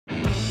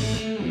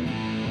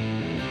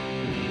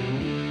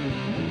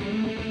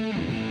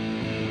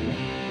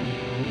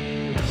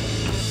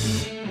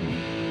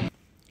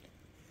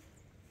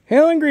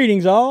Hail and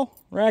greetings all,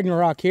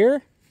 Ragnarok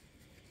here.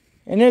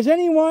 And as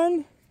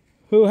anyone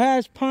who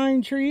has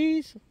pine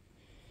trees,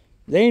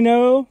 they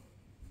know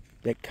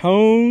that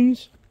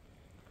cones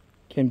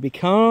can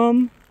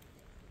become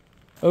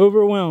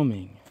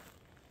overwhelming.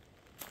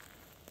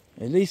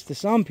 At least to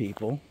some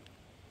people.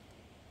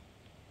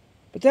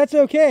 But that's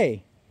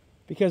okay,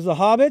 because the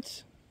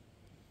Hobbits,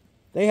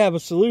 they have a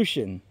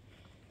solution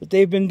that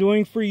they've been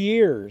doing for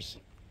years.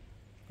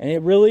 And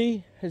it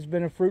really has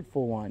been a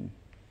fruitful one,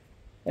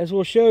 as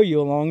we'll show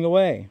you along the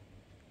way.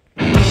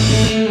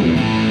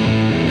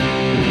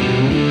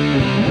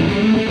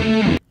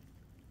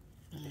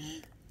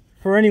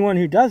 For anyone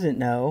who doesn't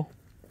know,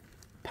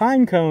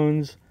 pine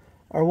cones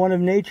are one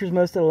of nature's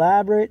most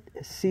elaborate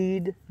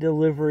seed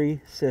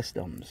delivery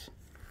systems.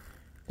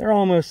 They're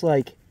almost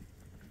like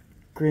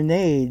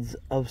grenades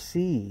of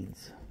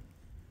seeds.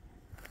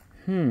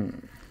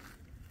 And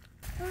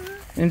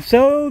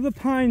so the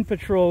Pine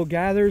Patrol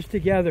gathers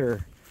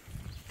together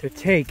to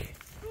take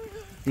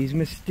these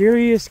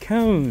mysterious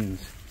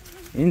cones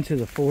into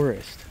the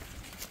forest.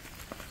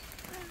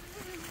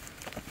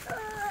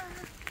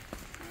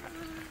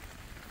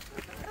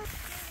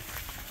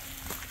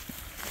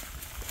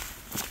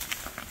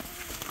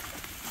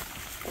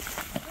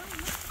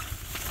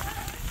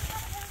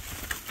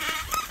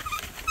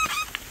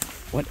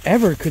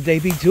 Whatever could they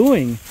be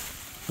doing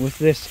with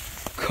this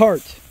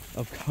cart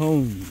of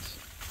cones?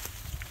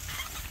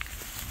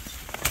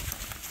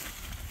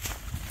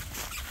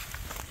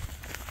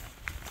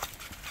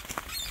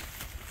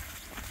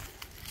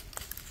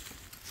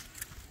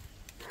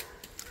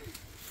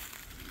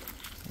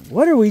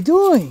 What are we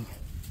doing?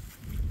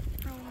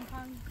 Throwing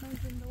pine cones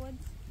in the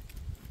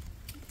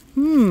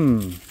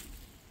woods.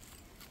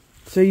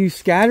 So you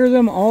scatter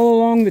them all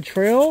along the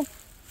trail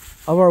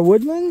of our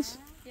woodlands?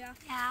 Yeah.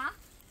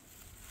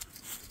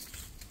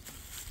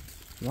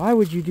 Why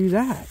would you do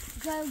that?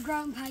 Because I'm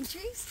growing pine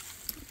trees.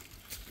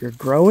 You're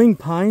growing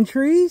pine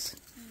trees?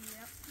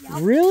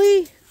 Yep.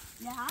 Really?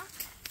 Yeah.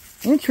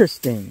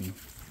 Interesting.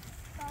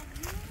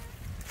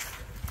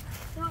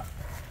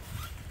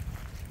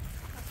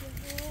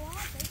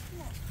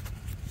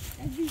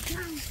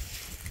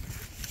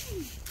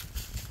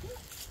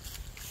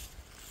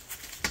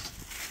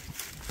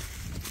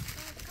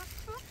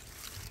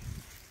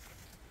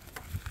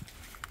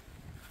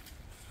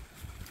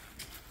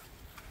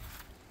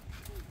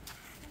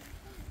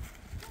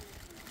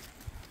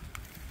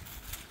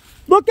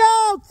 Look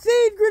out!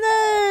 Seed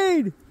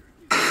grenade!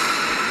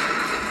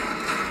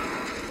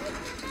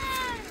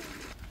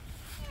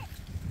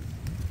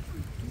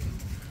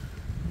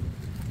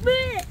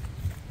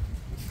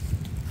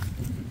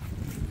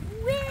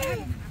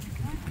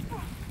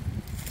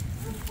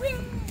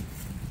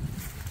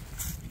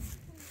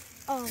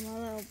 Oh, my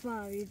little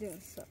mom, you're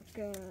doing so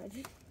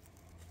good.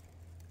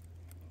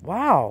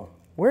 Wow,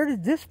 where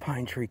did this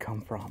pine tree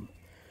come from?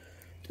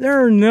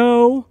 There are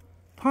no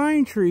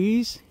pine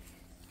trees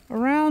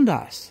around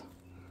us.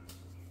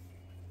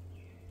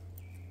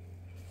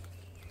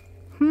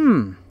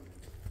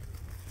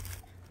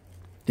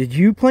 Did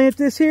you plant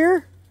this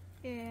here?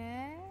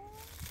 Yeah.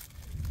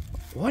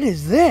 What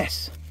is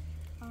this?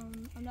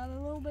 Another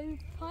little baby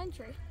pine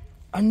tree.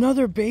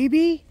 Another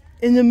baby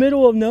in the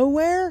middle of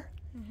nowhere?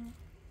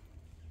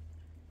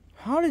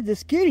 How did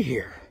this get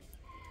here?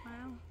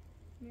 Wow.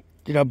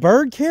 Did a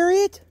bird carry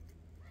it?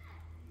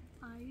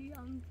 I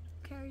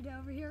carried it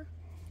over here.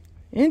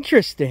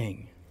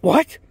 Interesting.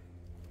 What?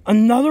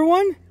 Another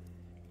one?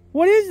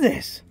 What is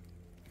this?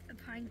 A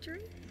pine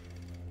tree?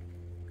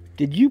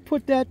 Did you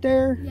put that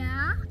there?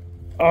 Yeah.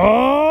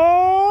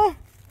 Oh!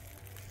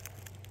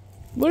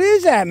 What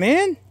is that,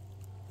 man?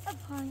 A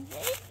pine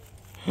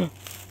tree?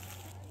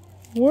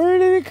 Where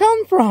did it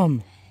come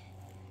from?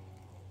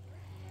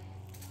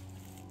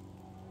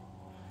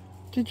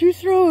 Did you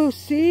throw a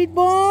seed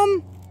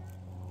bomb?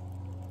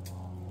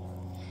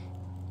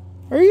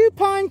 Are you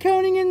pine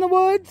coning in the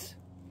woods?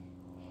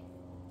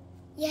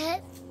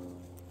 Yes.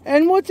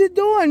 And what's it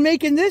doing?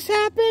 Making this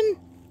happen?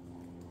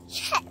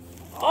 Yes.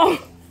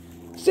 Oh,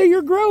 so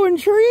you're growing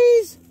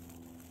trees?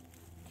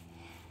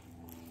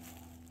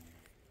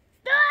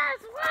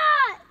 That's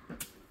what?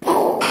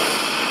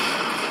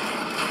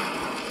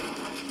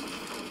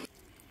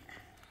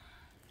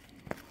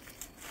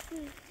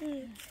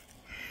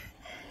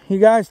 You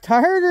guys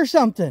tired or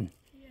something?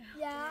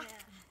 Yeah.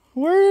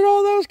 Where did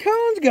all those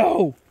cones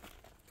go?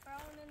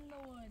 Found in the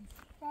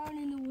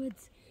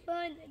woods.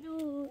 Found in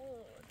the woods.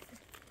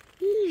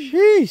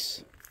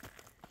 Jeez.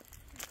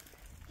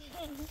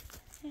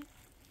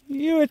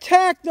 You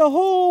attacked the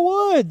whole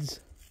woods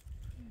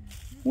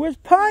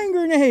with pine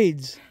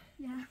grenades.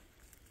 Yeah.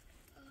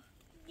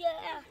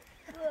 Yeah.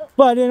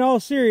 But in all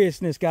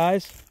seriousness,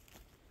 guys,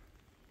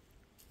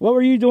 what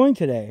were you doing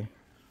today?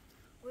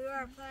 We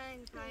were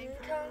planting pine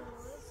cones.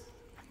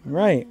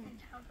 Right. And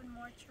helping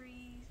more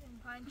trees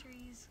and pine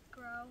trees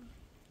grow.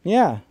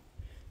 Yeah.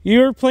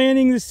 You're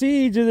planting the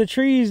seeds of the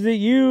trees that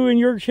you and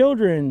your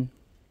children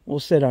will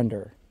sit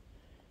under.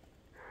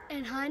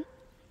 And hunt.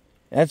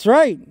 That's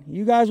right.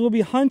 You guys will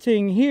be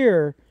hunting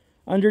here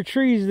under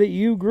trees that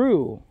you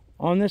grew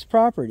on this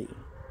property,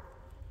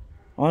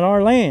 on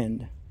our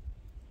land.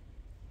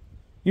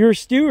 You're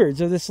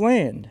stewards of this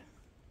land.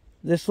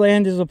 This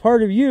land is a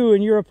part of you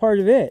and you're a part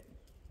of it.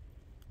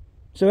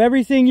 So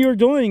everything you're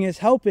doing is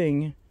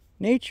helping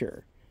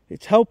nature.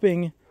 It's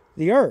helping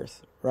the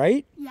earth,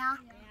 right? Yeah.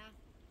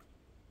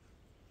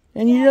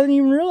 And you didn't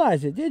even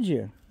realize it, did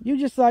you? You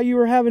just thought you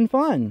were having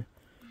fun.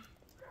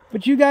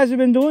 But you guys have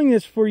been doing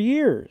this for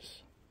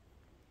years.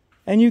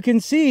 And you can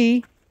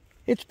see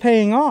it's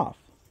paying off.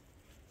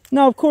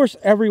 Now, of course,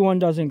 everyone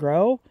doesn't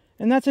grow.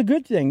 And that's a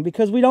good thing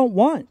because we don't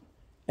want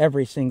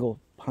every single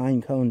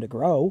pine cone to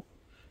grow.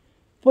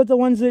 But the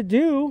ones that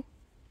do,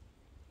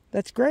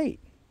 that's great.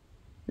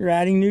 You're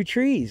adding new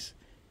trees.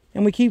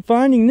 And we keep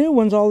finding new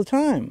ones all the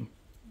time.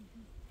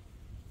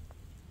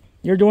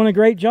 You're doing a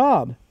great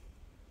job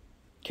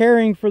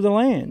caring for the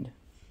land.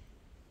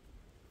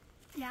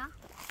 Yeah.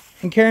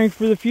 And caring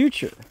for the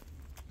future.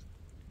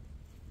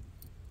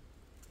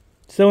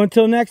 So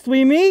until next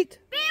we meet.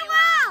 Be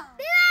well!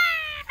 Be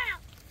well!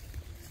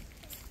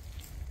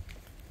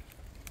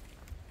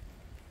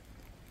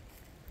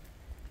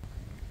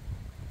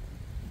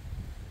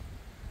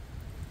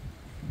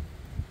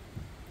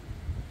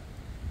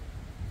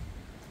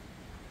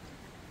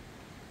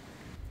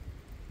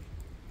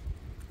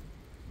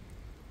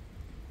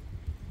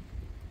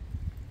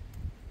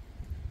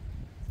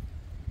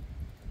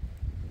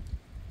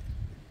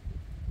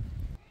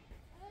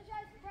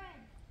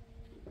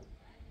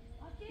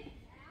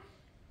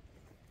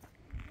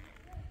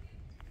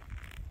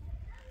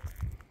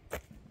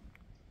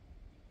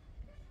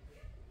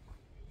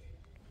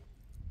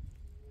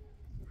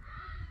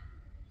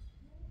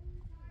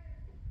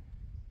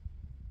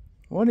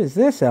 What is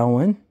this,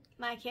 Elwyn?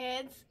 My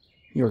kids.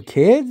 Your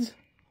kids?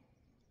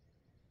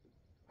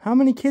 How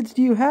many kids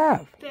do you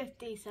have?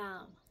 50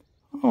 some.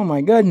 Oh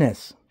my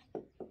goodness.